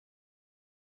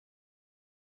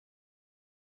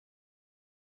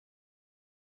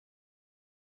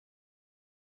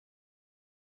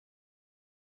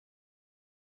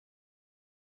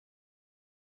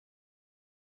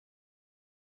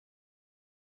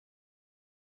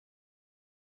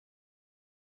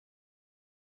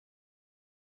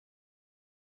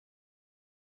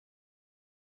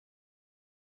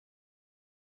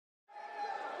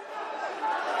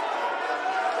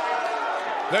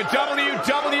The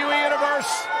WWE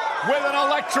Universe with an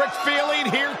electric feeling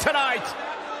here tonight.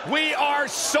 We are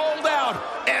sold out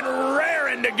and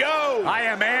raring to go. I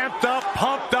am amped up,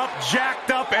 pumped up,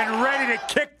 jacked up, and ready to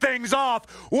kick things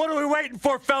off. What are we waiting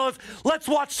for, fellas? Let's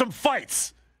watch some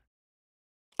fights.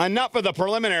 Enough of the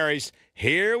preliminaries.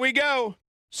 Here we go.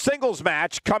 Singles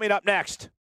match coming up next.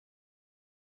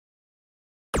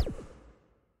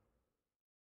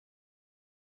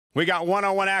 We got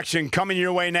one-on-one action coming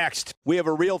your way next. We have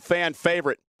a real fan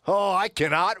favorite. Oh, I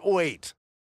cannot wait.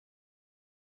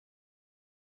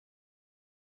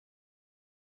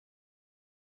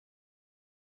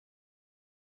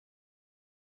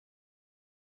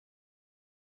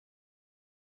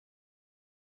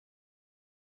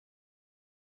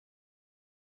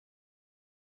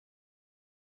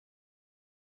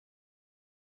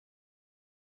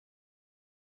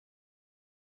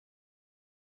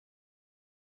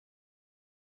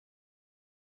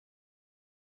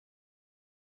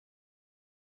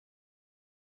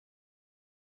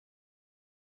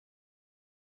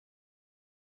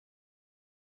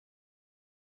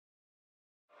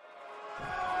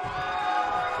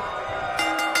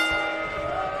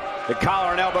 The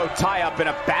collar and elbow tie-up in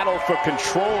a battle for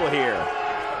control here.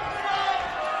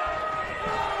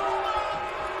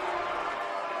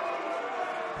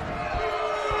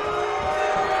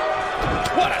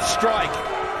 What a strike.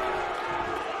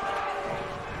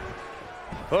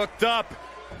 Hooked up.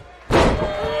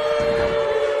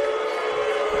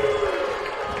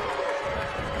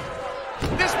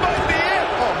 This might be it.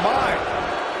 Oh, my.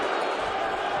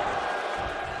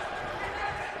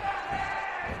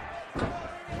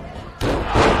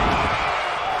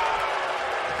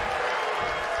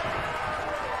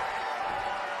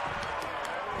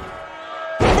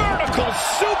 Vertical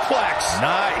suplex.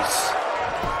 Nice.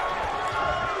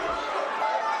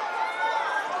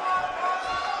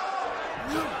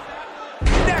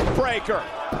 Neck breaker.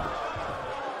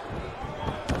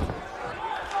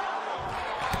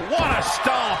 What a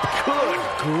stomp. Good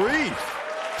grief.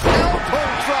 Elbow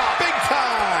drop. Big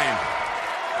time.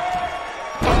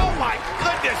 Oh, my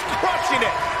goodness. Crushing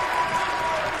it.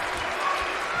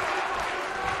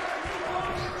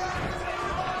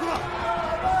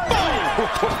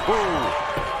 Boom.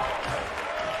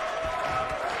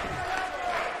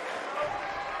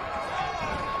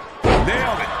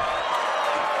 Nailed it.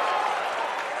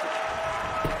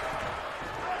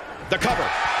 The cover.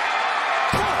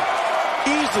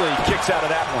 Easily kicks out of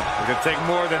that one. We're going to take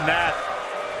more than that.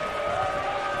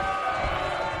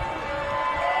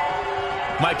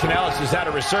 Mike Kanellis has had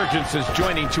a resurgence since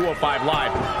joining 205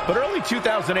 Live, but early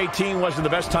 2018 wasn't the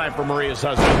best time for Maria's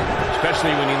husband,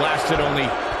 especially when he lasted only,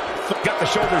 got the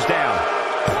shoulders down.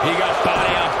 He got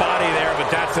body on body there, but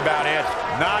that's about it.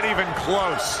 Not even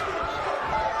close.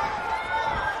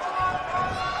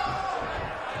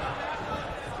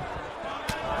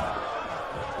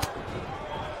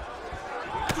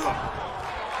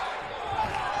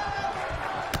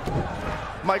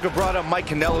 Michael brought up Mike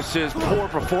Kanellis' poor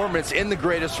performance in the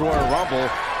Greatest Royal Rumble.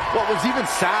 What was even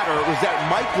sadder was that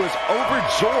Mike was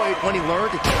overjoyed when he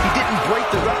learned he didn't break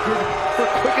the record for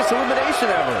quickest elimination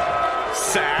ever.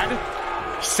 Sad?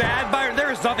 Sad, Byron?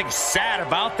 There is nothing sad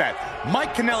about that.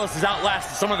 Mike Kanellis has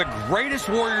outlasted some of the greatest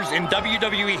warriors in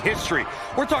WWE history.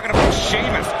 We're talking about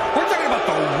Sheamus. We're talking about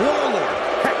the Warlord.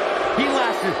 Heck, he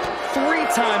lasted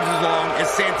 3 times as long as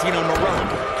Santino Marella.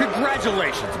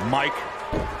 Congratulations, Mike.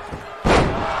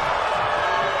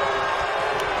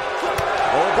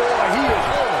 Oh boy, he is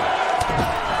rolling.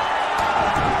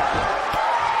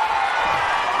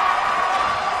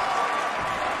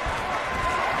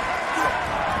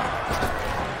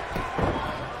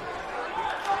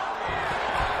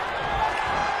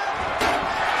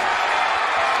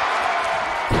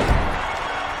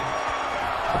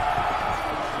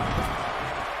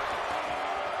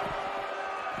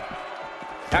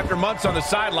 After months on the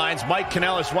sidelines, Mike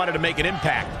Kanellis wanted to make an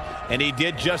impact, and he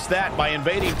did just that by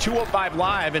invading 205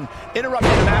 Live and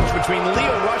interrupting the match between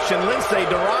Lio Rush and Lince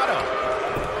Dorado.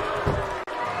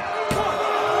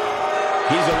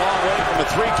 He's a long way from a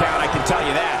 3 count, I can tell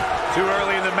you that. Too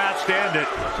early in the match to end it.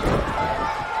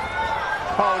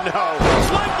 Oh no.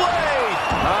 Sling blade!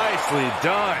 Nicely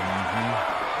done.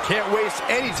 Can't waste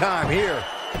any time here.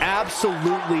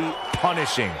 Absolutely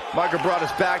punishing. Michael brought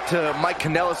us back to Mike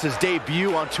Kanellis'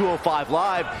 debut on 205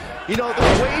 Live. You know,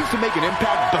 there's ways to make an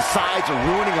impact besides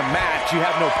ruining a match you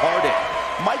have no part in.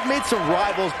 Mike made some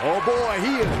rivals. Oh boy,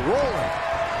 he is rolling.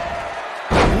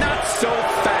 Not so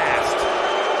fast.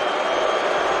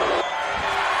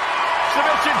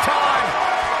 Submission time.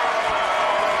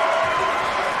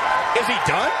 Is he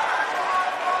done?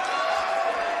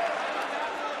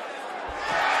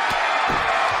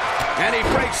 And he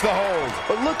breaks the hold.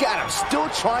 But look at him, still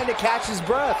trying to catch his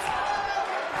breath.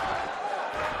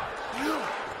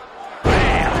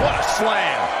 Man, what a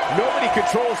slam. Nobody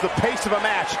controls the pace of a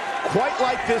match quite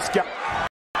like this guy.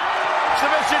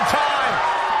 Submission time.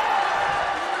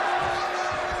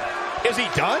 Is he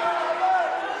done?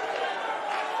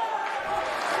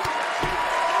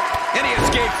 And he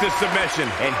escapes the submission.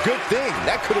 And good thing,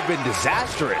 that could have been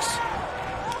disastrous.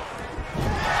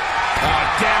 Oh,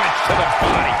 damage to the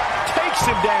body. Takes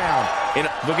him down. And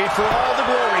looking for all the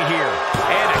glory here.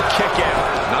 And a kick out.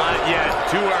 Not yet.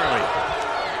 Too early.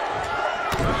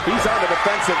 He's on the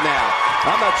defensive now.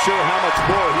 I'm not sure how much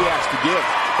more he has to give.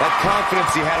 That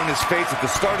confidence he had on his face at the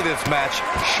start of this match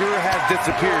sure has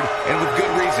disappeared, and with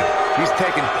good reason. He's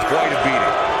taken quite a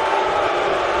beating.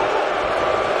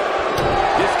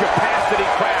 This capacity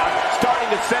crowd starting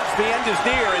to sense the end is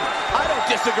near, and I don't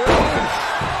disagree.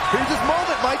 Here's his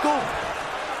moment, Michael.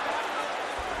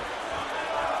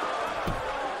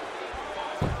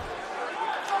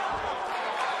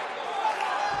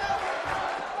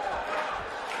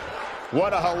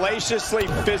 What a hellaciously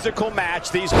physical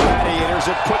match these gladiators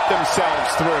have put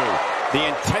themselves through. The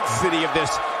intensity of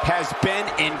this has been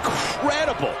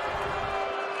incredible.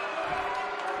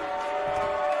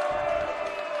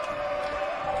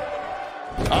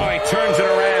 Oh, he turns it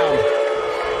around.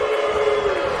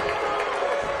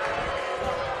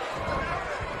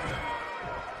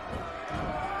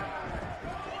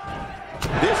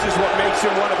 This is what makes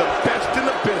him one of the best in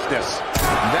the business.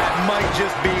 That might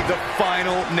just be the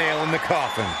final nail in the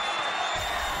coffin.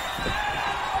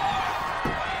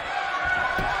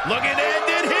 Looking to end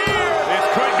it here. This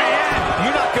could be it.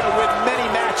 You're not going to win many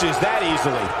matches that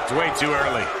easily. It's way too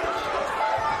early.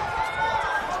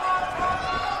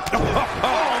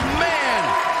 Oh, man.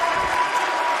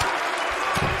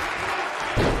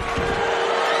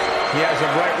 He has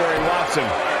him right where he wants him.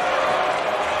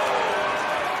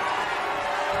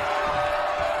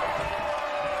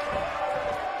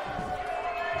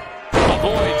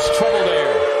 Avoids trouble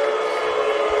there.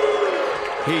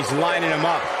 He's lining him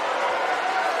up.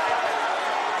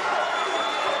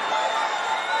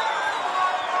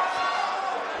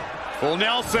 Full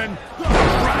Nelson.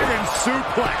 Dragon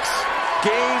suplex.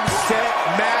 Game, set,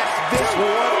 match. This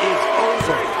one is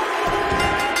over.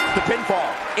 The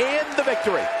pinfall and the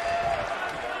victory.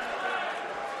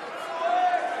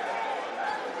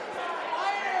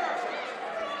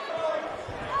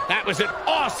 That was an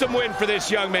awesome win for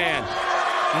this young man.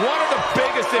 One of the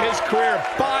biggest in his career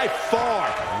by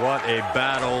far. What a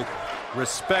battle.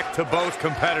 Respect to both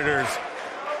competitors.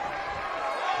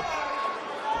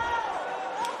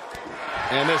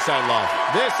 And this I love.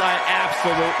 This I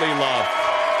absolutely love.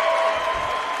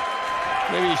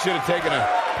 Maybe you should have taken a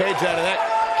page out of that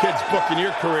kid's book in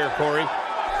your career, Corey.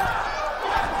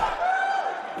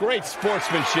 Great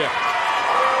sportsmanship.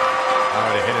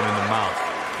 I would have hit him in the mouth.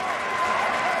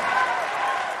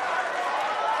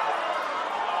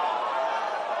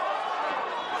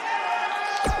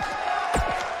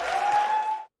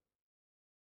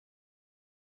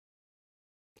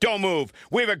 Don't move.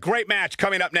 We have a great match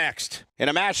coming up next. In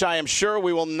a match I am sure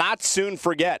we will not soon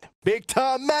forget. Big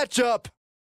time matchup.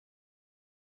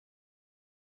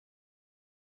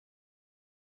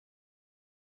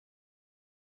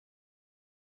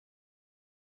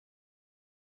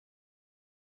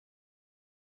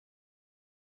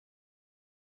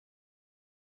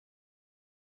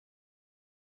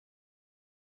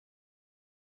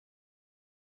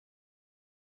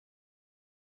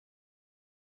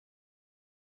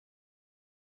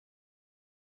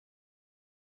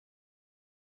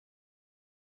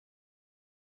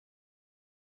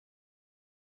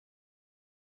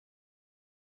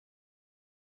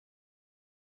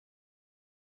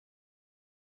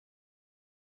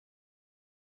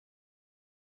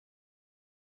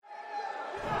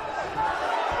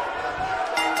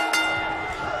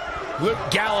 Luke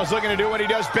Gallows looking to do what he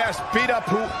does best, beat up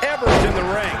whoever's in the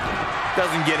ring.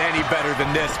 Doesn't get any better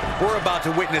than this. We're about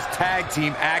to witness tag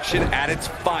team action at its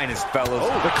finest, fellas.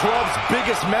 Oh, the club's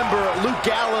biggest member, Luke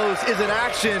Gallows, is in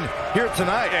action here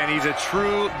tonight. And he's a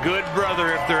true good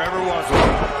brother if there ever was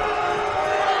one.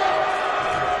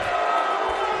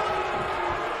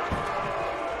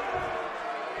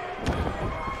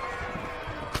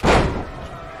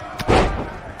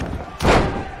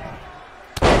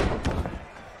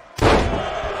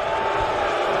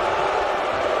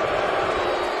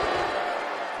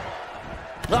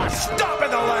 Stop in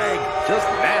the leg. Just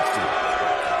nasty.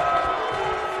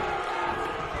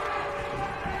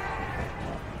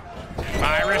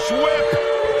 Irish whip.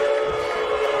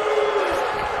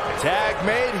 Tag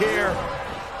made here.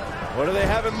 What do they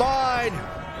have in mind?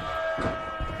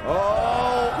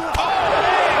 Oh, my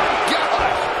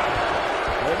gosh!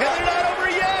 And they're not over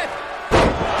yet!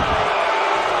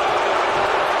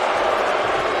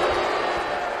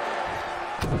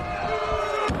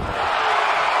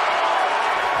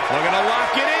 Looking to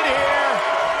lock it in here.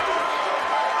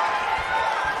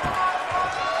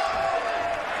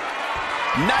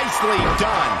 Nicely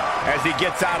done as he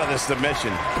gets out of the submission.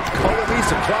 Color me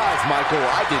surprised, Michael.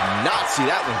 I did not see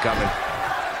that one coming.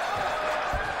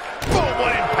 Boom,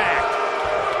 what impact.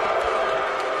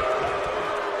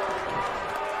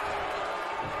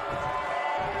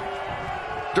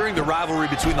 During the rivalry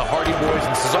between the Hardy Boys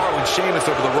and Cesaro and Sheamus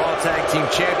over the Raw Tag Team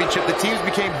Championship, the teams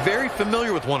became very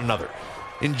familiar with one another.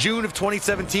 In June of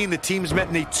 2017, the teams met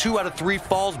in a 2 out of 3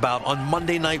 falls bout on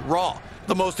Monday Night Raw.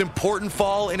 The most important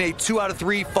fall in a 2 out of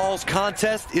 3 falls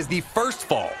contest is the first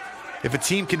fall. If a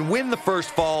team can win the first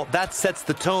fall, that sets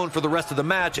the tone for the rest of the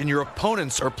match, and your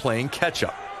opponents are playing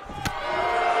catch-up.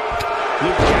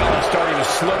 Luke Gallows starting to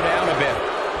slow down a bit.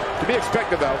 To be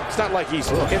expected, though. It's not like he's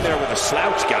in there with a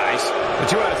slouch, guys. The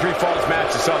 2 out of 3 falls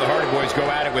match that saw the Hardy Boys go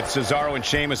at it with Cesaro and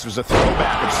Sheamus was a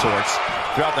throwback of sorts.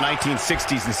 Throughout the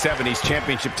 1960s and 70s,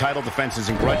 championship title defenses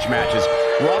and grudge matches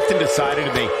were often decided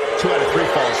in a 2 out of 3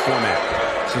 falls format.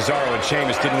 Cesaro and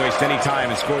Sheamus didn't waste any time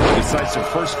and scored the decisive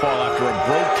first fall after a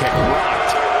brogue kick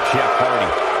rocked Jeff Hardy.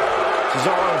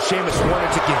 Cesaro and Sheamus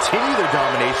wanted to continue their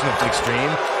domination of the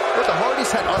Extreme, but the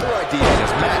Hardys had other ideas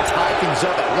as Matt tied things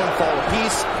up at 1 fall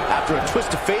apiece after a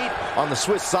twist of fate on the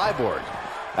Swiss Cyborg.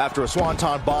 After a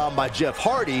swanton bomb by Jeff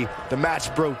Hardy, the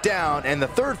match broke down and the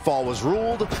third fall was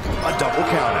ruled a double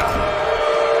countout.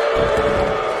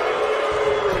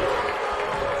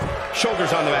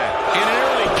 Shoulders on the mat. And an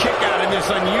early kick out in this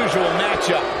unusual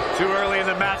matchup. Too early in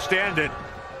the match to end it.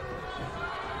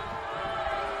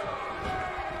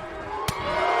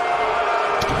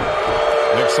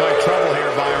 Looks like trouble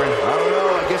here, Byron. I don't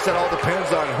know. I guess that all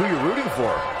depends on who you're rooting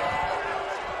for.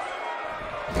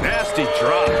 Nasty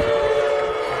drop.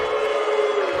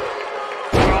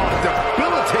 Oh,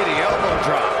 debilitating elbow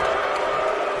drop.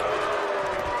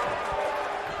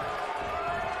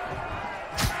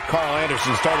 Carl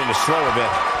Anderson starting to slow a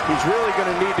bit. He's really going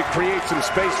to need to create some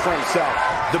space for himself.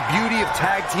 The beauty of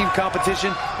tag team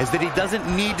competition is that he doesn't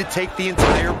need to take the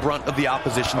entire brunt of the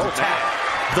opposition's attack.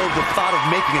 Though the thought of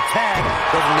making a tag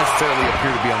doesn't necessarily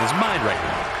appear to be on his mind right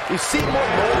now. He seemed more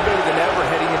motivated than ever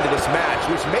heading into this match,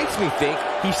 which makes me think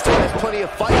he still has plenty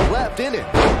of fight left in him.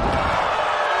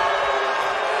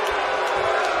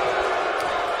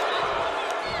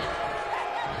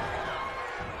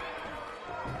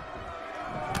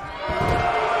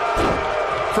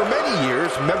 For many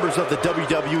years, members of the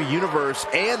WWE Universe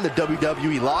and the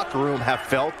WWE locker room have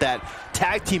felt that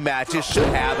tag team matches should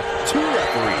have 2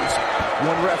 referees.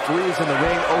 One referee is in the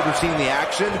ring overseeing the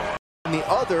action, and the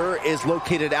other is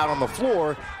located out on the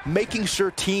floor, making sure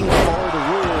teams follow the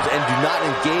rules and do not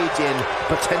engage in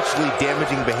potentially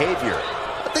damaging behavior.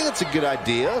 I think it's a good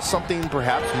idea, something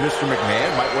perhaps Mr.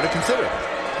 McMahon might want to consider.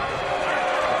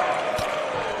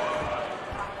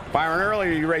 Byron,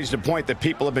 earlier you raised a point that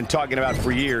people have been talking about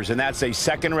for years, and that's a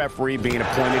second referee being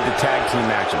appointed to tag team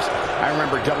matches. I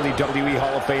remember WWE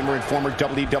Hall of Famer and former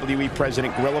WWE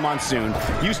President Gorilla Monsoon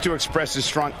used to express his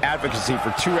strong advocacy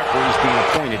for 2 referees being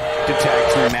appointed to tag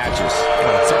team matches.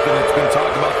 Well, it's something that's been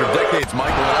talked about for decades,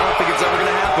 Michael, and I don't think it's ever going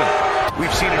to happen.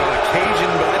 We've seen it on occasion,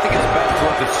 but I think it's best to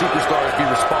let the superstars be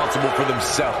responsible for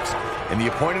themselves. And the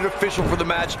appointed official for the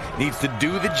match needs to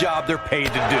do the job they're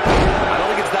paid to do. I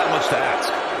don't think it's that much to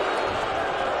ask.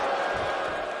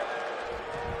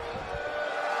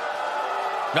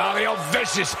 Now the old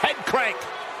vicious head crank.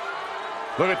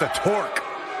 Look at the torque.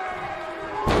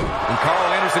 When Carl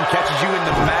Anderson catches you in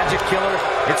the magic killer,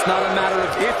 it's not a matter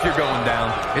of if you're going down,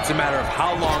 it's a matter of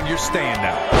how long you're staying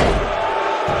down.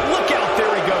 Look out, there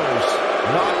he goes.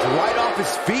 Knocked right off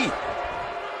his feet.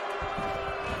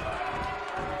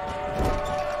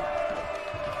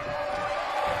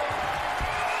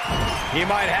 He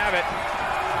might have it.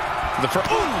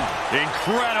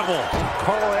 Incredible.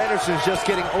 Carl Anderson's just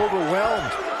getting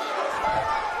overwhelmed.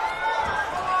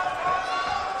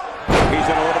 He's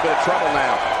in a little bit of trouble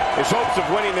now. His hopes of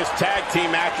winning this tag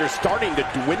team match are starting to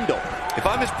dwindle. If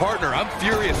I'm his partner, I'm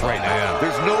furious right now.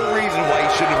 There's no reason why he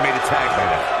shouldn't have made a tag by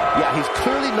now. Yeah, he's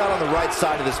clearly not on the right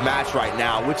side of this match right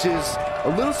now, which is a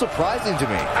little surprising to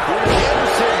me. Here's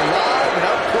Anderson live and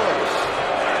up close.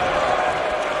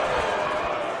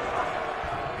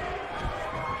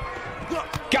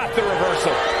 Got the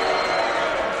reversal.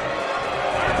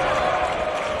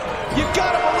 You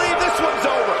gotta believe this one's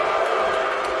over.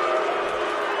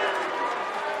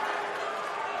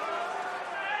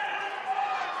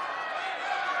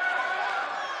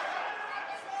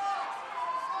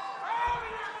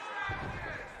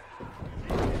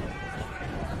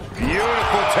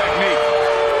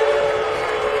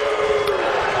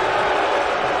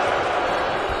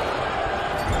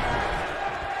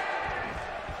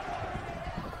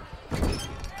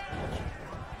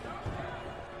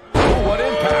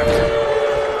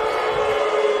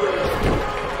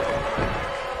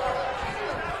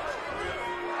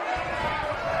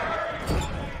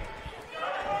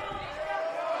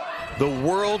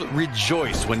 world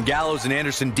rejoiced when Gallows and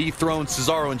Anderson dethroned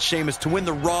Cesaro and Sheamus to win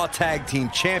the Raw Tag Team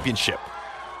Championship.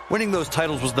 Winning those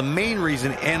titles was the main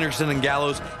reason Anderson and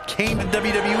Gallows came to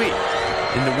WWE.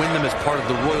 And to win them as part of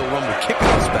the Royal Rumble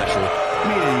kickoff special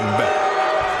made it even better.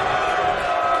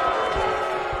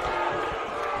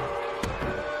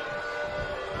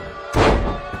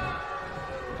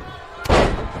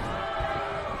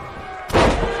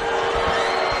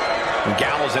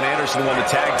 Gallows and Anderson won the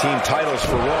tag team titles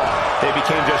for Raw. They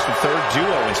became just the third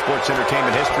duo in sports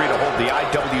entertainment history to hold the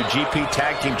IWGP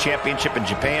Tag Team Championship in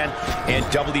Japan and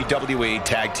WWE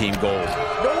Tag Team Gold.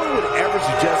 No one would ever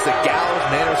suggest that Gallows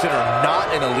and Anderson are not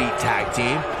an elite tag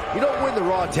team. You don't win the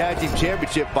Raw Tag Team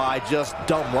Championship by just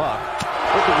dumb luck.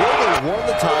 But the way they won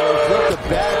the titles left a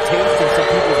bad taste in some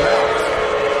people's mouths.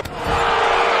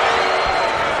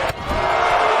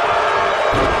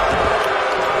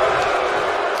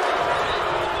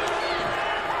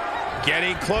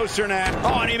 Getting closer now.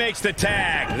 Oh, and he makes the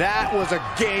tag. That was a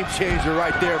game changer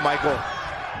right there, Michael.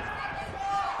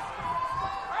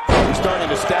 He's starting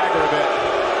to stagger a bit.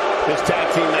 This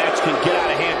tag team match can get out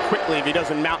of hand quickly if he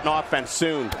doesn't mount an offense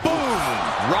soon. Boom!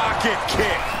 Rocket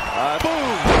kick.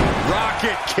 Boom!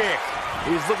 Rocket kick.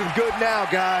 He's looking good now,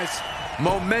 guys.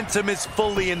 Momentum is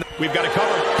fully in the... We've got to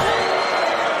cover.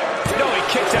 No, he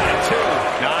kicks out at two.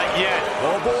 Not yet.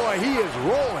 Oh, boy, he is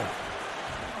rolling.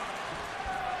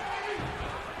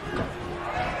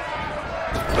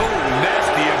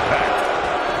 Nasty impact.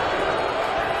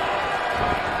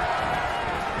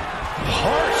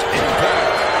 Harsh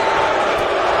impact.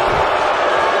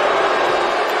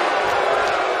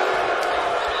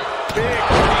 Big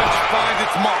punch finds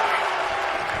its mark.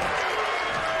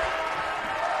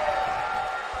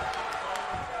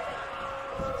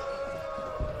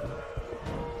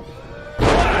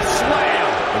 What a slam.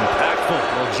 Impactful.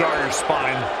 Will jar your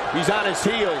spine. He's on his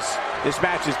heels. This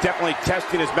match is definitely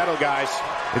testing his mettle, guys.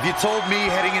 If you told me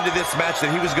heading into this match that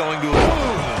he was going to...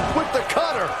 Boom! With the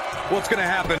cutter. What's going to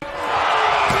happen?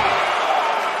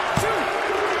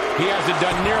 He hasn't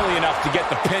done nearly enough to get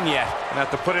the pin yet.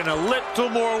 Have to put in a little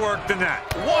more work than that.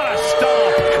 What a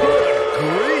stomp. Good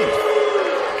grief.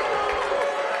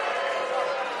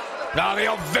 Now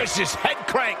the old vicious head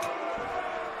crank.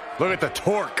 Look at the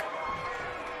torque.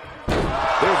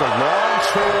 There's a long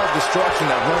trail of destruction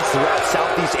that runs throughout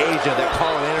Southeast Asia that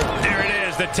Colin Anderson... There it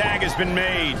is. The tag has been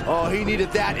made. Oh, he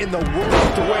needed that in the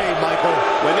worst way, Michael.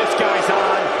 When this guy's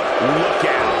on, look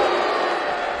out.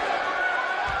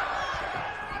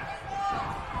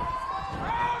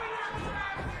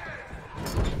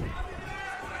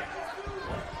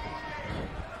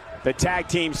 The tag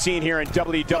team scene here in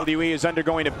WWE is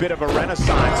undergoing a bit of a renaissance,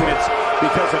 and it's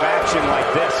because of action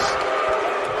like this.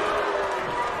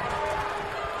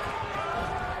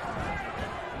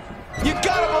 You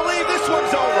gotta believe this one's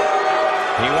over.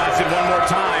 He wants it one more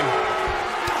time.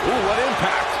 Ooh, what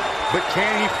impact. But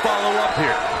can he follow up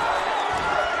here?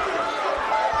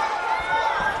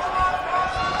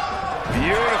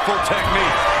 Beautiful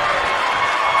technique.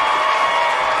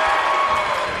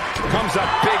 Comes up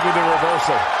big with the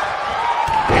reversal.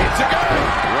 It's a go.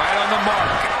 Right on the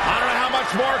mark. I don't know how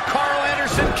much more Carl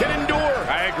Anderson can endure.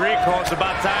 I agree, Cole. It's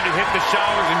about time to hit the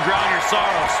showers and drown your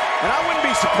sorrows. And I wouldn't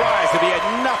be surprised if he had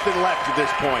nothing left at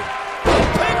this point.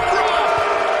 Big drop.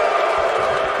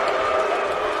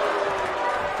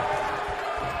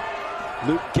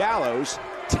 Luke Gallows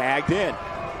tagged in.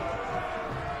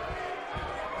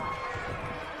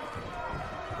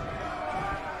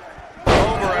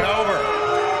 Over and over.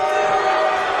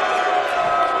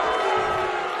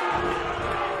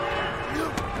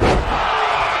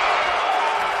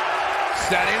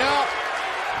 Setting up.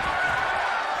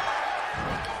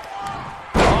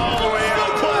 All the way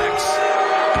out. Suplex.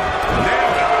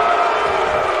 Nailed it.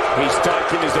 He's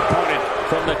stalking his opponent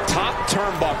from the top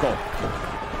turnbuckle.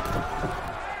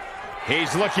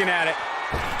 He's looking at it.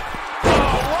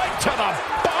 Oh, right to the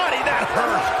body. That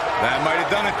hurt. That might have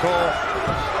done it, Cole.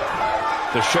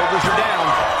 The shoulders are down.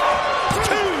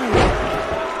 Two.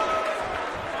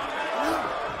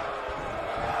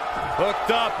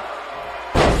 Hooked up.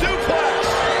 Suplex.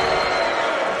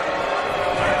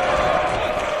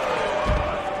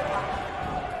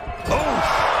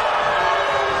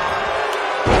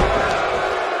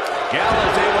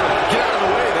 Gallows able to get out of the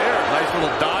way there. Nice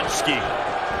little dodge ski.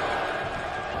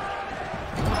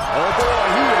 Oh boy,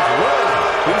 he is rolling.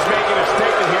 He's making a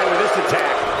statement here with this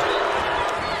attack.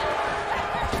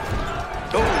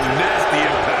 Oh, nasty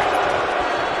impact.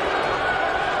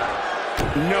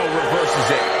 No, reverses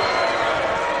it.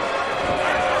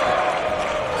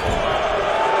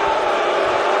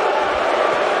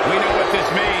 We know what this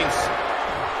means.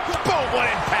 Boom, what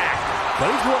impact.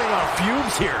 But he's running on fumes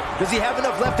moves here. Does he have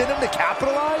enough left in him to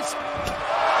capitalize?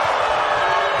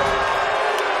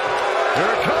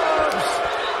 Here it comes.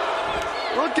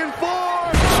 Looking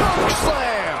for choke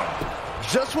slam.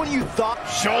 Just when you thought.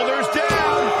 Shoulders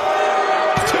down.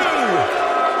 2,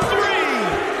 3.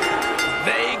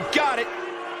 They got it.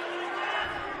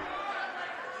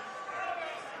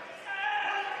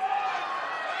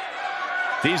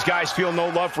 These guys feel no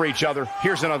love for each other.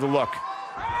 Here's another look.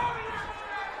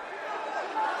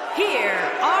 Here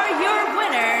are your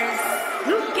winners,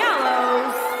 Luke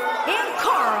Gallows and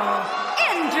Carl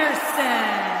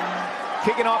Anderson.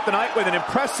 Kicking off the night with an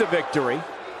impressive victory.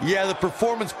 Yeah, the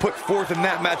performance put forth in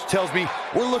that match tells me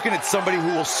we're looking at somebody who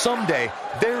will someday,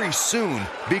 very soon,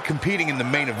 be competing in the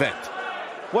main event.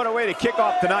 What a way to kick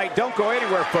off the night. Don't go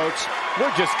anywhere, folks.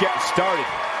 We're just getting started.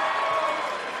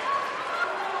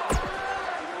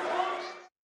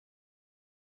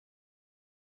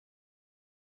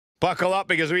 Buckle up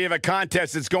because we have a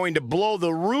contest that's going to blow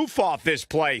the roof off this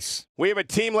place. We have a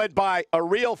team led by a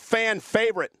real fan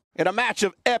favorite in a match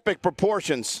of epic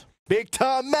proportions. Big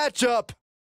time matchup.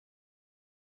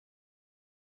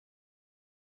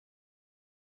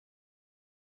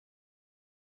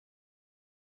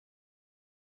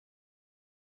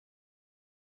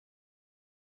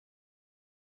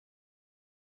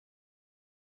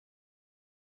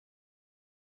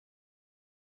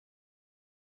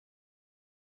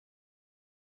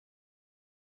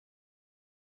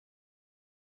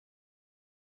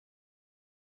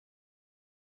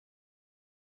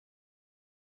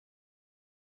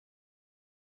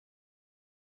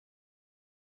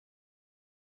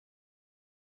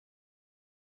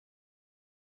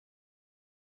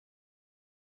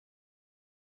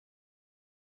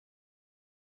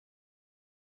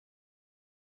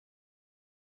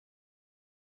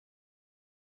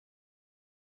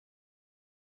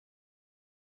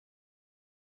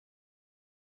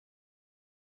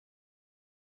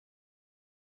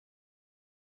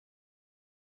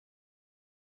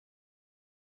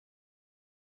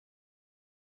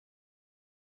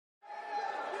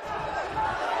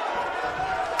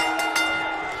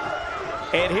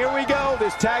 And here we go.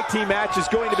 This tag team match is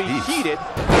going to be heated,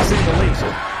 to say the least.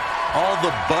 All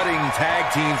the budding tag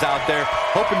teams out there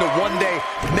hoping to one day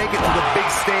make it to the big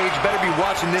stage. Better be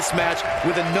watching this match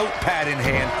with a notepad in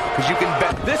hand, because you can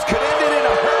bet This could end it in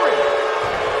a hurry.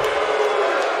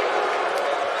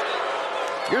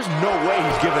 There's no way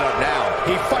he's giving up now.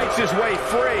 He fights his way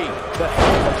free. But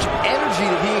how much energy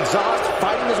did he exhaust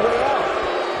fighting his way out?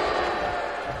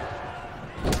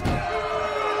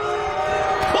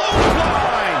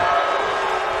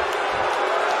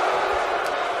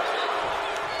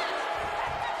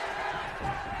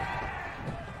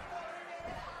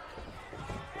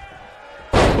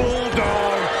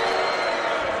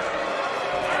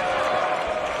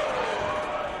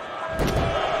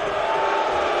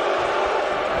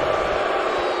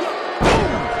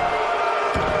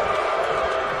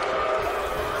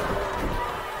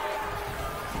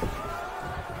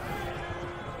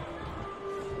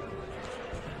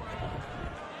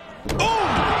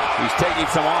 Taking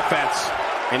some offense,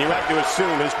 and you have to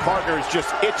assume his partner is just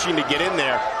itching to get in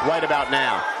there right about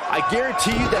now. I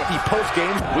guarantee you that the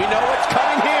post-game, We know what's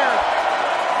coming here.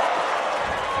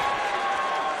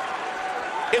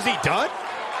 Is he done?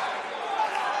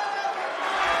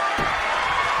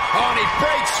 Oh, and he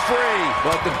breaks free.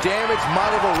 but the damage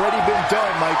might have already been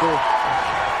done, Michael.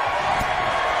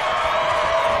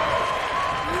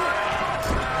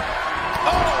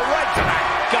 Oh, right to the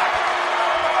gut.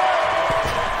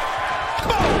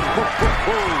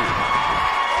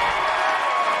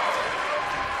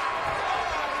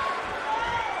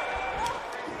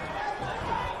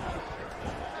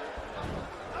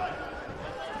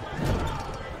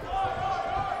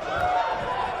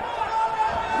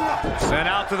 Sent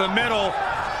out to the middle.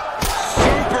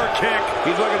 Super kick.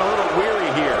 He's looking a little weary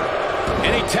here.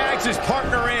 And he tags his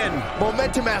partner in.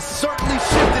 Momentum has certainly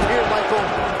shifted here, Michael.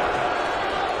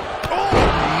 Oh,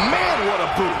 man, what a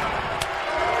boot.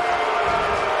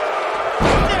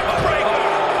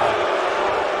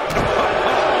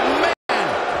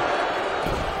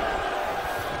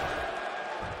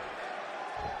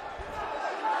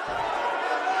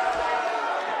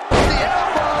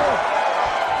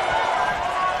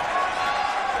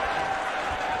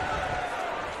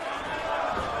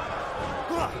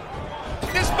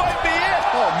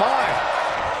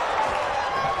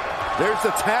 There's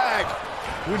the tag.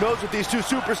 Who knows what these two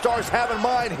superstars have in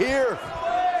mind here?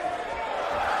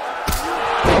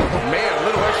 Oh, man, a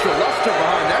little extra luster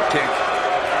behind that kick.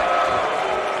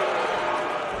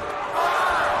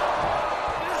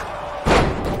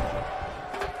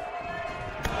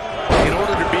 in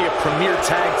order to be a premier premier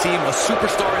tag team, a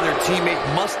superstar and their teammate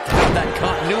must have that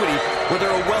continuity where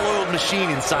they're a well-oiled machine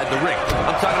inside the ring.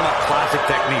 I'm talking about classic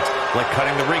techniques like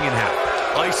cutting the ring in half,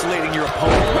 isolating your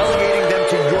opponent, relegating them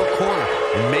to your corner,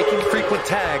 and making frequent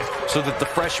tags so that the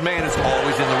fresh man is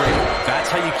always in the ring.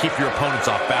 That's how you keep your opponents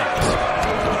off balance.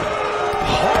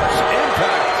 Harsh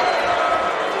impact.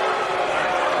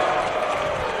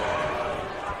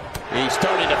 He's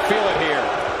starting to feel it here.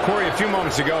 Corey, a few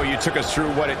moments ago, you took us through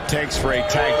what it takes for a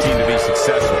tag team to be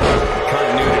successful.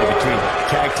 Continuity between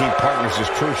tag team partners is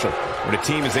crucial. When a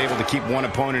team is able to keep one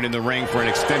opponent in the ring for an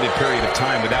extended period of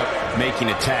time without making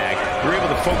a tag, they're able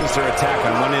to focus their attack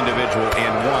on one individual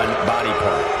and one body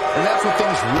part. And that's when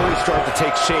things really start to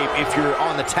take shape if you're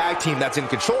on the tag team that's in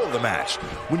control of the match.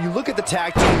 When you look at the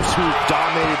tag teams who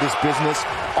dominated this business,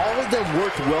 all of them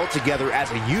worked well together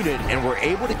as a unit and were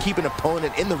able to keep an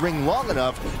opponent in the ring long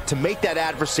enough to make that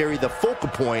adversary the focal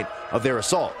point of their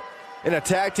assault. In a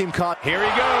tag team here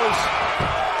he goes.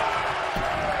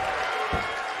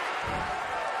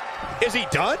 Is he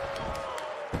done?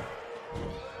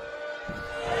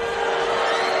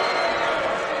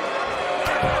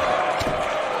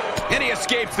 And he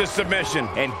escapes the submission.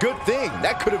 And good thing,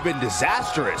 that could have been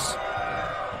disastrous.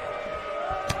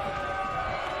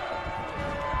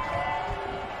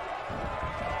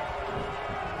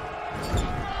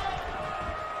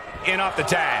 In off the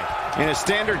tag. In a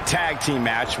standard tag team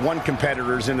match, one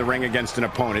competitor is in the ring against an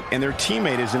opponent, and their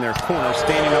teammate is in their corner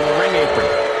standing on the ring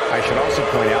apron. I should also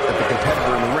point out that the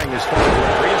competitor in the ring, as far as the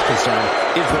referee is concerned,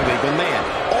 is the legal man.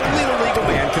 Only the legal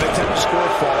man can attempt to score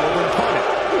a fall over an opponent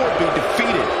or be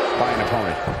defeated by an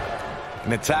opponent.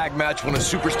 In a tag match, when a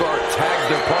superstar tags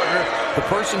their partner, the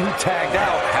person who tagged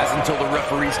out has until the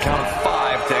referees count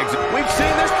 5 tags. We've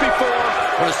seen this before.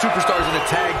 When a superstar's in a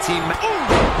tag team match,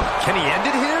 can he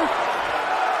end it here?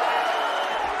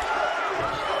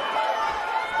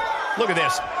 Look at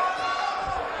this.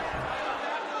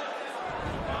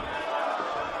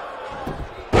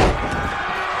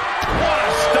 What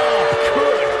a stomp.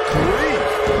 Good grief.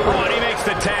 Oh, and he makes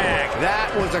the tag. That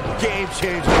was a game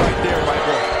changer right there,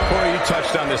 Michael. Corey, you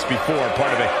touched on this before.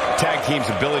 Part of a tag team's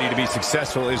ability to be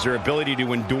successful is their ability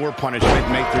to endure punishment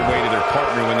and make their way to their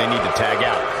partner when they need to tag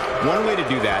out. One way to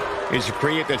do that is to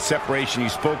create that separation you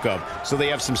spoke of so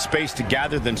they have some space to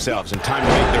gather themselves and time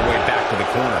to make their way back to the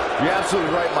corner. You're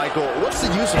absolutely right, Michael. What's the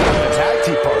use of having a tag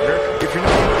team partner if you're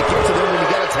not able to get to them when you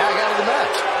got to tag out of the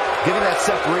match? Getting that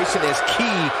separation is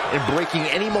key in breaking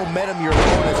any momentum your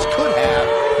opponents could have,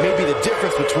 may be the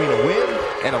difference between a win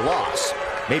and a loss,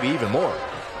 maybe even more.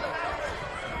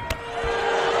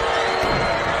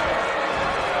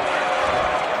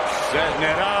 Setting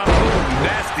it up.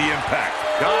 Nasty impact.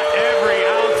 Got every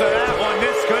ounce of that one.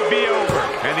 This could be over.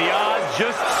 And the odds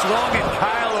just swung in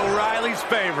Kyle O'Reilly's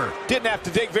favor. Didn't have to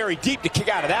dig very deep to kick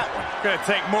out of that one. Gonna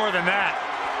take more than that.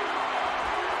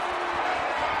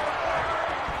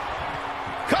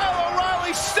 Kyle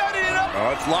O'Reilly setting it up.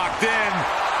 Oh, it's locked in.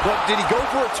 But did he go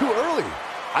for it too early?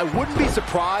 I wouldn't be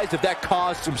surprised if that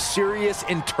caused some serious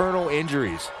internal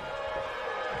injuries.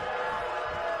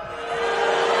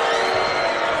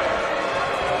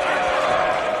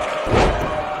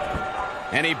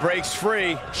 And he breaks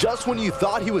free. Just when you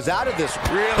thought he was out of this.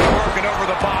 Really working over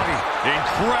the body.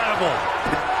 Incredible.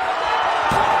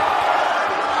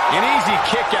 An easy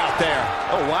kick out there.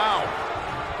 Oh, wow.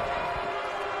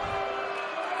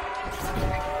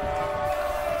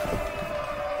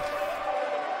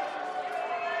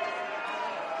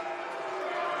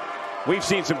 We've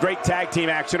seen some great tag team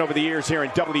action over the years here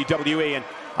in WWE, and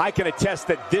I can attest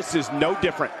that this is no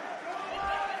different.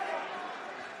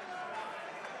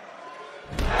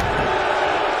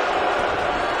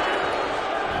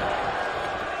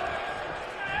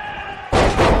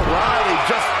 O'Reilly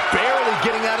just barely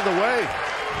getting out of the way.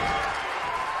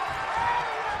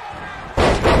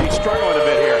 He's struggling a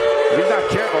bit here. If he's not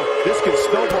careful, this can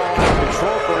snowball out of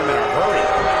control for him in a hurry.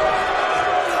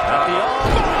 At the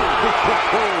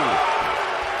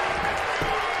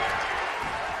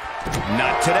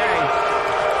Not today.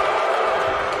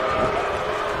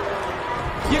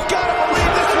 You gotta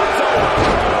believe this one's over.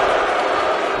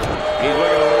 He's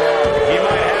looking a little long. He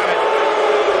might have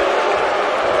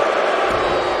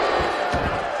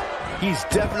it. He's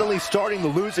definitely starting to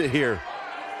lose it here.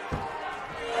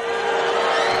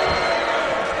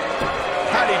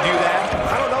 How'd he do that?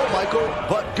 I don't know, Michael,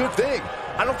 but good thing.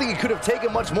 I don't think he could have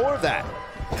taken much more of that.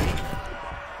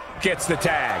 Gets the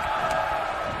tag.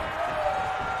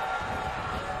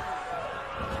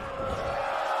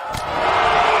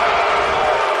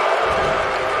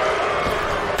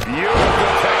 Beautiful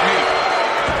technique.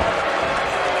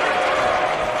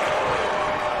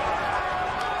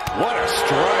 What a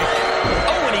strike.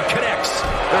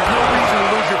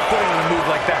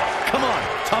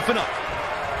 toughen up.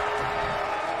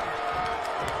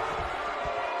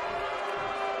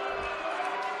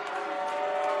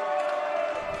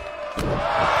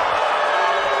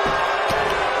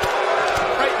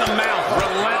 Right in the mouth.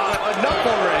 Relentless. Enough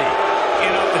already.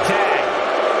 In up the tag.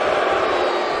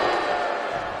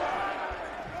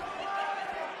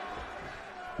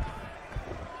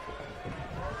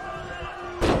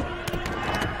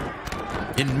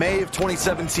 In May of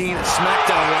 2017,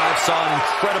 SmackDown Live saw an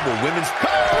incredible women's...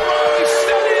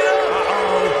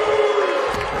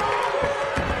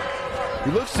 He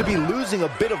looks to be losing a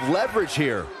bit of leverage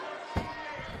here.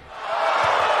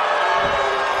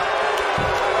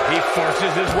 He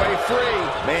forces his way free.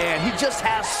 Man, he just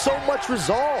has so much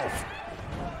resolve.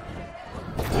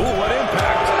 Ooh, what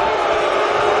impact.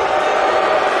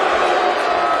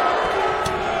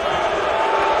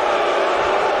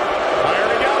 There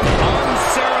we go.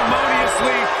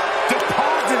 Unceremoniously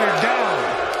deposited down.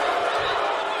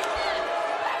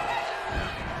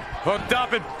 Hooked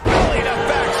up and belly to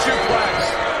back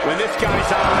suplex. When this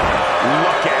guy's on,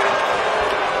 look at it.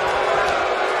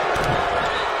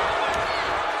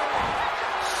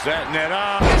 Setting it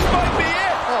up. This might be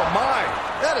it. Oh, my.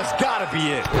 That has got to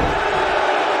be it.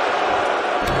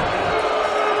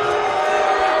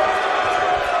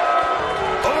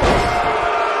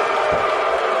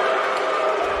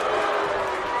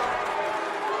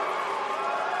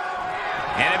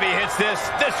 And if he hits this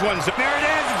one's... There it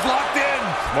is. It's locked in.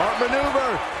 Smart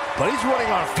maneuver. But he's running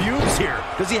on fumes here.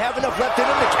 Does he have enough left in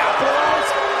him to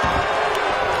capitalize?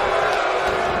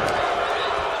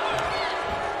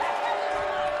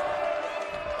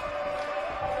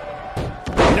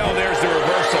 No, there's the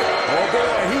reversal. Oh,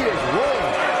 boy, he is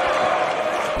rolling.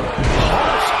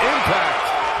 Harsh impact.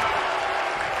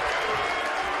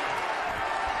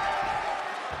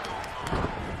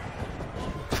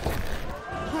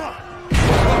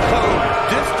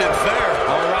 Distance there.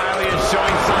 O'Reilly is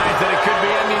showing signs that it could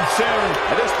be ending soon.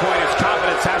 At this point, his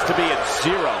confidence has to be at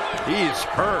zero. He is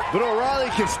hurt. But O'Reilly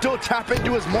can still tap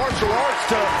into his martial arts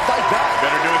to fight back.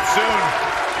 Better do it soon.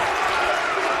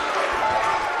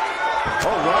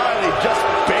 O'Reilly just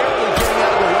barely getting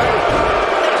out of the way.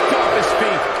 Just off his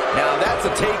feet. Now that's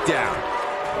a takedown.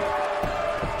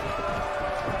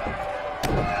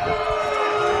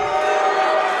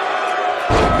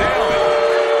 Nailed it.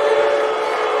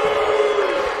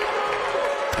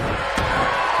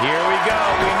 Here we go.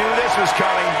 We knew this was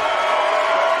coming.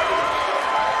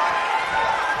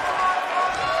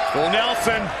 Full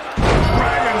Nelson.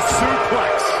 Dragon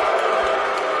suplex.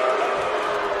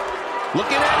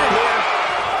 Looking at it here.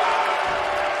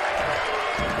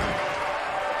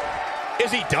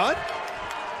 Is he done?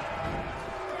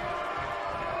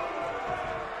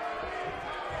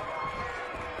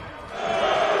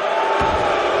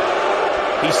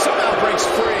 He somehow breaks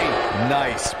free.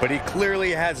 Nice, but he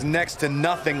clearly has next to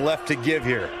nothing left to give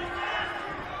here.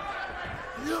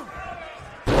 Oh,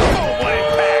 what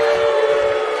impact.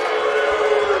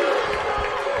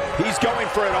 He's going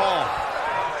for it all.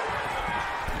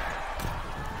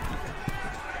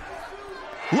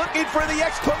 Looking for the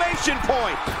exclamation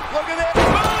point. Look at that.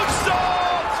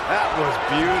 Moonsault! That was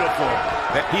beautiful.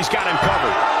 He's got him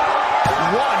covered.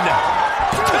 1,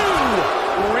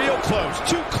 2. Real close.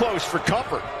 Too close for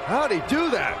comfort. How'd he do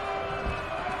that?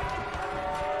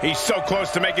 He's so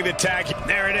close to making the tag.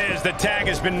 There it is. The tag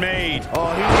has been made.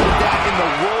 Oh, he did that in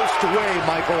the worst way,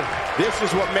 Michael. This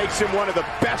is what makes him one of the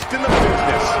best in the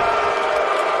business.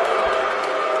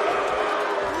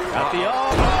 Got the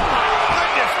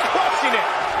goodness, crushing it.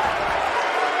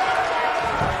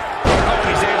 Oh,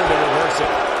 he's able to reverse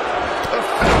it.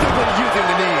 Effectively using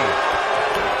the knee.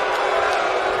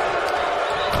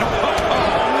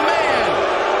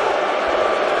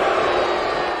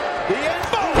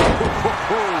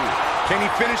 Can he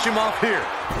finish him off here?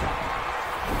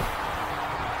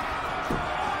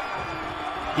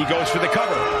 He goes for the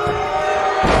cover.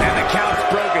 And the count's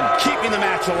broken, keeping the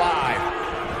match alive.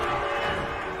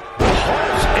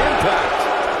 Harsh impact.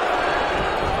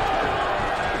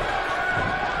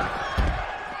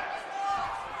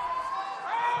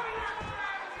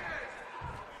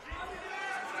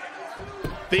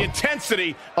 The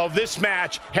intensity of this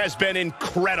match has been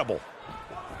incredible.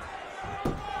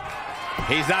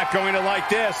 He's not going to like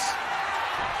this.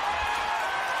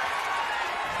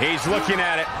 He's looking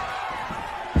at it.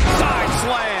 Side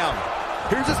slam.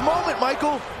 Here's his moment,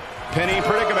 Michael. Penny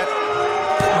predicament.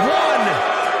 1,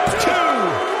 2,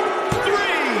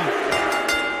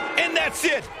 3. And that's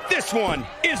it. This one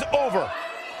is over.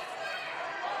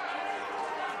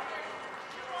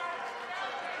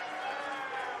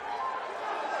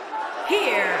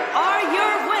 Here are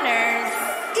your winners,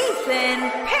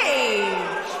 Ethan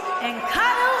Page and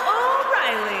Kyle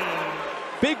O'Reilly.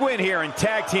 Big win here in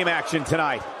tag team action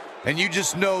tonight. And you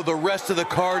just know the rest of the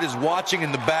card is watching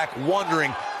in the back,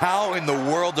 wondering how in the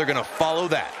world they're going to follow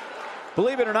that.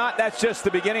 Believe it or not, that's just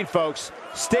the beginning, folks.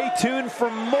 Stay tuned for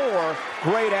more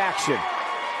great action.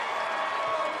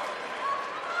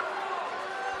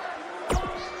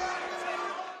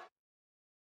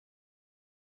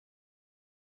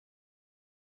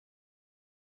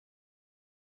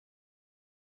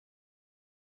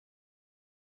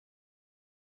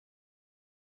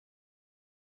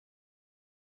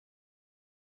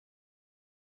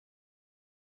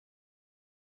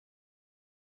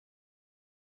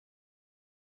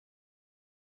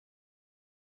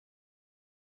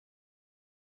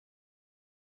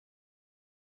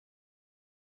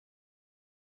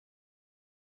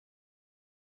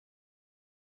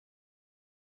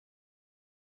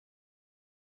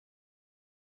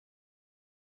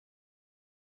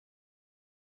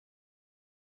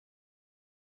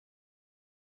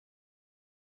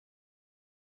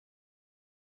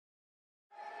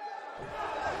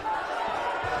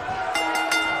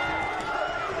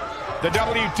 The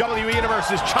WWE Universe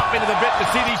is chopping to the bit to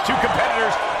see these two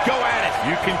competitors go at it.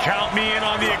 You can count me in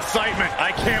on the excitement.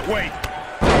 I can't wait.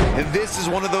 And this is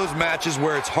one of those matches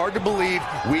where it's hard to believe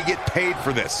we get paid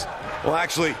for this. Well,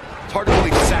 actually, it's hard to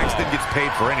believe Saxton gets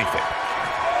paid for anything.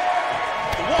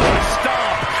 What a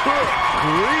stomp. Good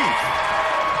grief.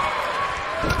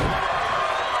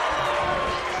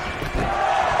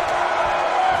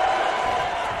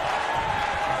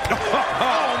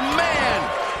 Oh, man!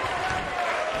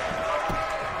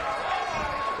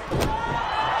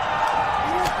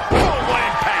 Oh, what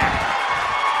impact.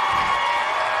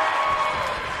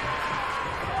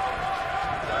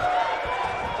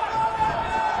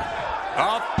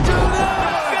 Up to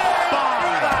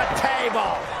the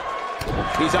table.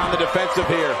 He's on the defensive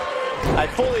here. I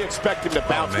fully expect him to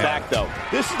bounce back, though.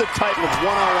 This is the type of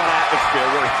one-on-one atmosphere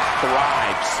where he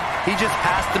thrives. He just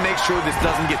has to make sure this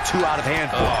doesn't get too out of hand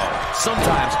for him.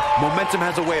 Sometimes, momentum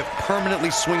has a way of permanently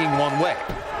swinging one way.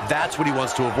 That's what he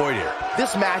wants to avoid here.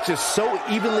 This match is so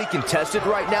evenly contested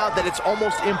right now that it's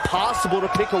almost impossible to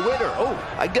pick a winner. Oh,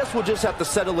 I guess we'll just have to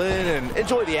settle in and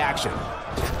enjoy the action.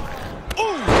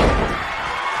 Ooh!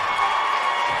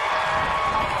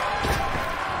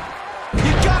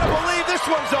 You gotta believe this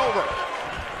one's over.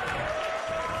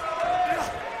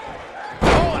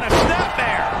 Oh, and a snap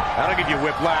there. That'll give you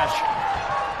whiplash.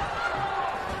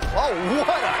 Oh, what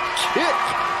a kick!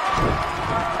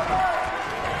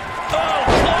 Oh,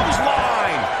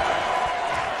 clothesline.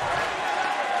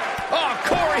 Oh,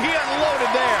 Corey, he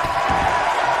unloaded there.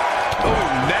 Oh,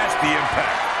 nasty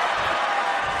impact.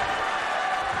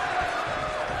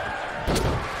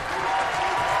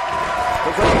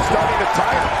 Looks like he's starting to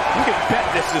tire. You can bet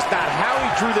this is not how he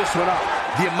drew this one up.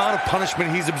 The amount of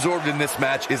punishment he's absorbed in this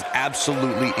match is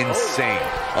absolutely insane.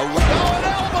 Oh, an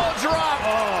elbow drop.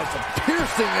 Oh, it's a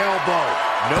piercing elbow.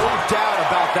 No doubt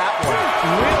about that one.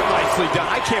 Real nicely done.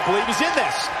 I can't believe he's in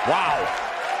this. Wow.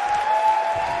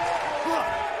 Oh,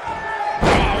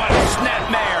 what a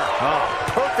snapmare. Oh,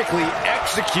 perfectly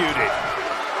executed.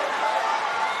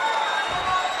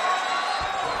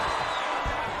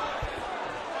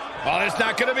 Oh, it's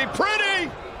not going to be pretty.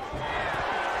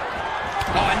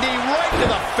 Oh, a knee right to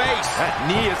the face. That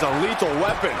knee is a lethal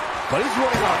weapon. But he's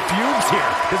running on fumes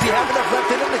here. Does he have enough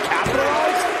left in him to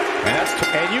capitalize?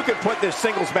 And you can put this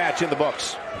singles match in the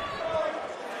books.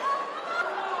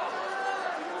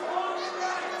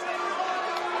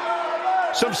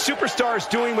 Some superstars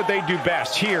doing what they do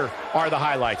best. Here are the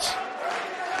highlights.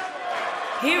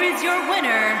 Here is your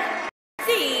winner,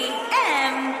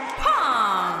 CM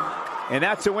Punk. And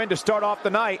that's a win to start off the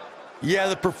night. Yeah,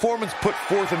 the performance put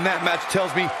forth in that match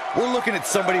tells me we're looking at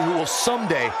somebody who will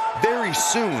someday, very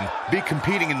soon, be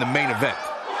competing in the main event.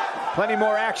 Plenty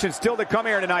more action still to come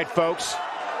here tonight, folks.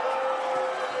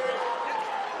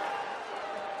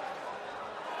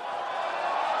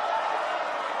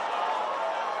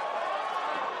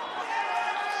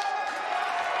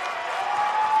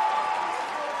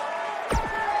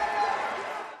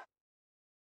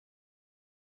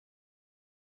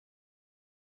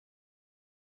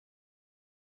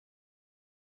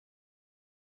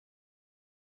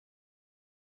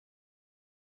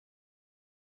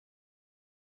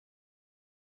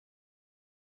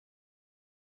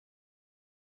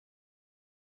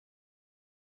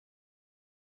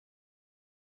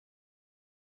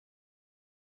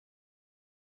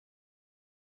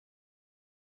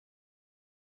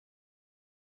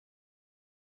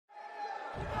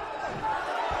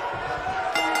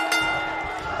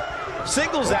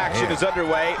 Singles action is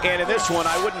underway, and in this one,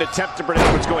 I wouldn't attempt to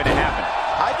predict what's going to happen.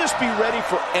 I'd just be ready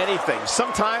for anything.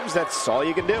 Sometimes that's all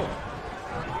you can do.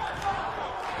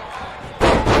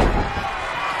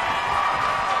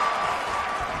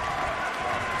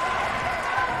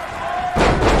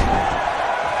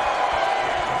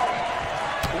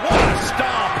 What a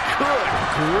stomp. Good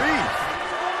grief.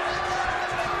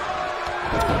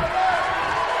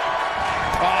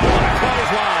 Oh, what a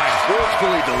clothesline.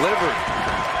 Forcefully delivered.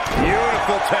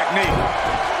 Beautiful technique.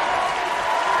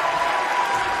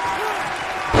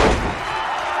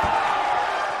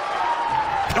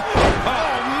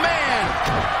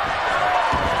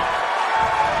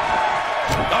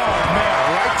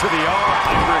 To the arm.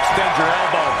 Overextend your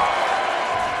elbow.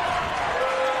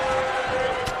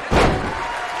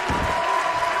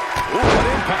 Ooh, what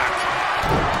impact.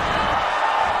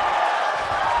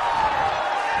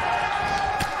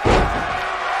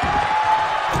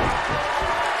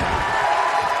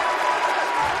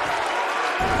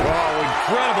 Oh,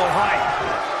 incredible height.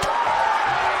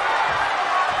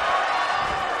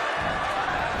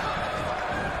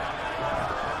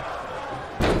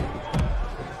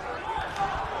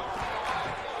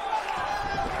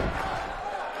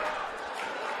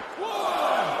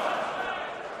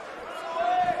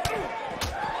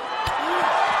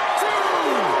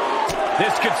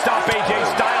 This could stop AJ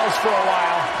Styles for a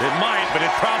while. It might, but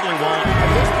it probably won't.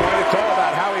 At this point, it's all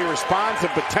about how he responds and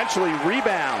potentially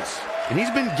rebounds. And he's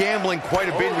been gambling quite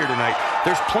a bit here tonight.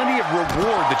 There's plenty of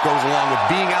reward that goes along with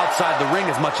being outside the ring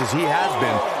as much as he has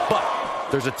been, but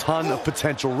there's a ton of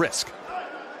potential risk.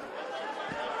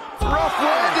 Rough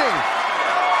landing.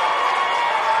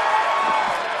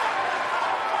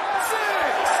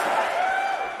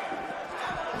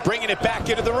 Bringing it back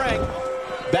into the ring.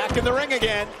 Back in the ring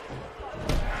again.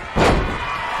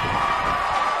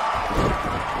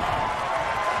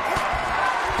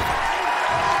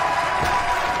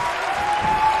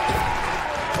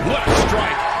 What a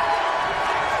strike.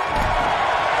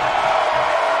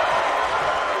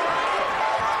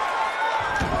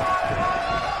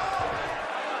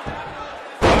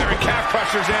 Byron calf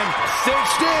crushers in.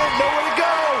 Cinched in, nowhere to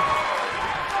go.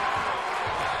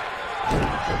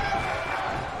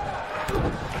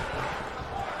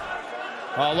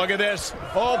 Oh, look at this.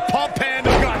 Oh, pump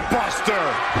handle, gut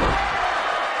buster.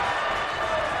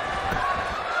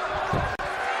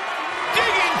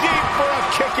 Digging deep for a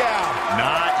kick out.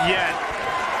 Not yet.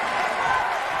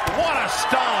 What a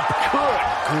stomp. Good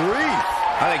grief.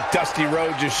 I think Dusty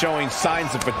Rhodes is showing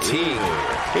signs of fatigue.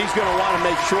 He's going to want to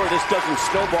make sure this doesn't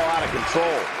snowball out of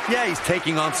control. Yeah, he's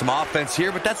taking on some offense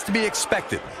here, but that's to be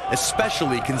expected,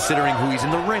 especially considering who he's in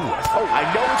the ring with. Oh, I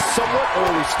know it's somewhat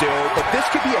early still, but this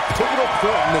could be a pivotal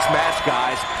point in this match,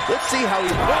 guys. Let's see how he...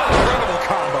 Incredible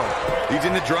combo. He's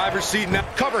in the driver's seat now.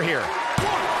 Cover here.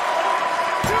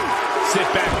 Sit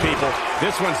back, people.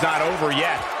 This one's not over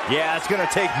yet. Yeah, it's going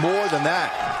to take more than that.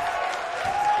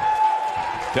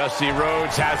 Dusty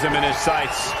Rhodes has him in his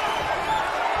sights.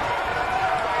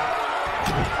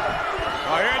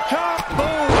 Oh, here it comes.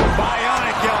 Boom.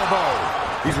 Bionic elbow.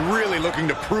 He's really looking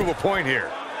to prove a point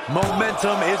here.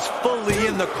 Momentum is fully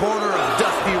in the corner of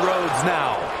Dusty Rhodes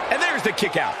now. And there's the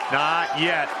kick out. Not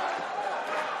yet.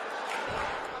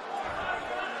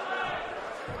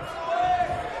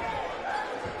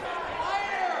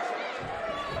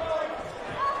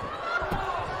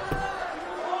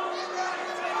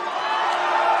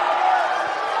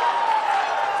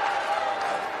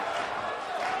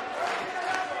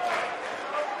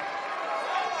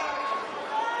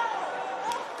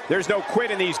 There's no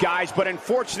quit in these guys, but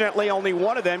unfortunately only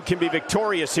one of them can be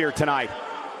victorious here tonight.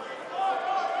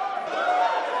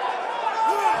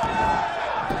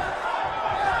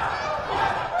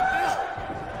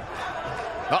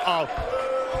 Uh-oh.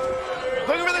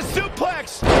 Looking for the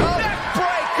suplex.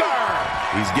 Neckbreaker.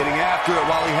 He's getting after it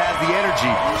while he has the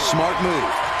energy. Smart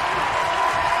move.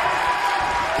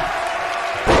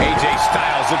 AJ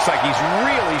Styles looks like he's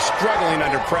really struggling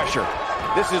under pressure.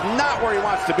 This is not where he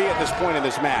wants to be at this point in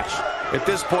this match. At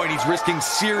this point, he's risking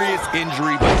serious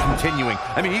injury by continuing.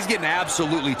 I mean, he's getting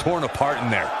absolutely torn apart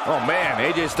in there. Oh, man,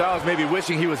 AJ Styles may be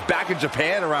wishing he was back in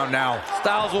Japan around now.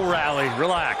 Styles will rally.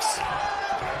 Relax.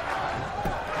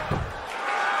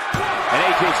 And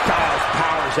AJ Styles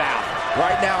powers out.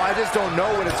 Right now, I just don't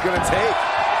know what it's going to take.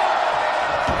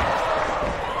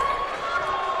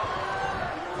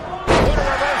 What a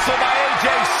reversal by AJ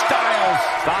Styles.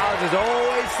 Styles is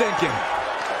always thinking.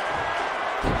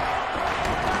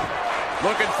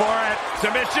 Looking for it.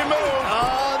 Submission move.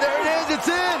 Oh, there it is. It's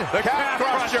in. The calf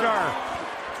crusher.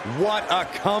 What a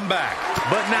comeback.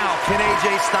 But now, can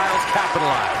AJ Styles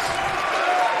capitalize?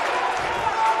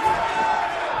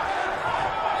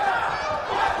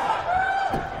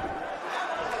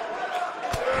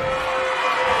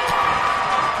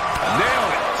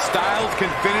 can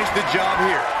finish the job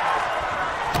here.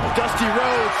 Dusty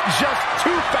Rhodes just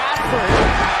too fast for him.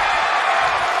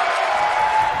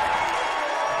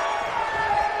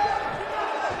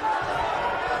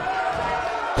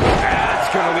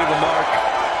 That's going to leave a mark.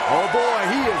 Oh boy,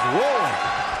 he is rolling.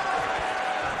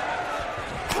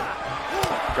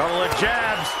 Couple of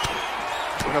jabs.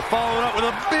 Gonna follow it up with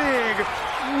a big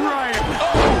right.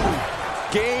 Oh!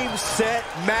 Game, set,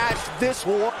 match, this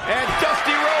war. And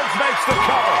Dusty Rhodes makes the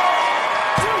cover.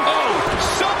 Oh,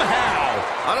 somehow.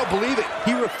 I don't believe it.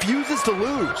 He refuses to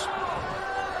lose.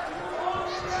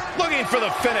 Looking for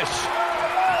the finish.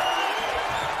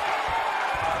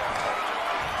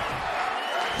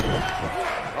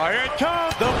 Oh, here it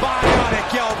comes. The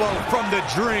bionic elbow from the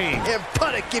Dream. And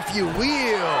puttick, if you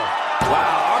will.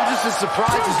 Wow, I'm just as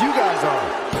surprised as you guys are.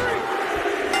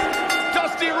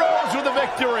 Dusty Rhodes with the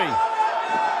victory.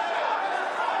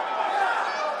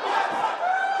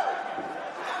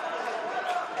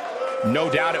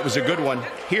 No doubt it was a good one.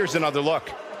 Here's another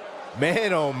look.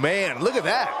 Man, oh man, look at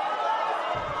that.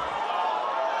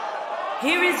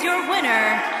 Here is your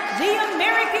winner, the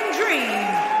American Dream,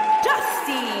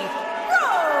 Dusty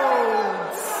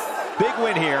Rhodes. Big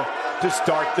win here to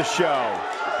start the show.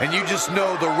 And you just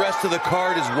know the rest of the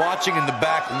card is watching in the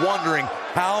back, wondering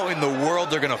how in the world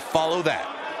they're going to follow that.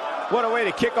 What a way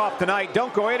to kick off tonight.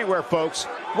 Don't go anywhere, folks.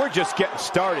 We're just getting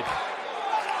started.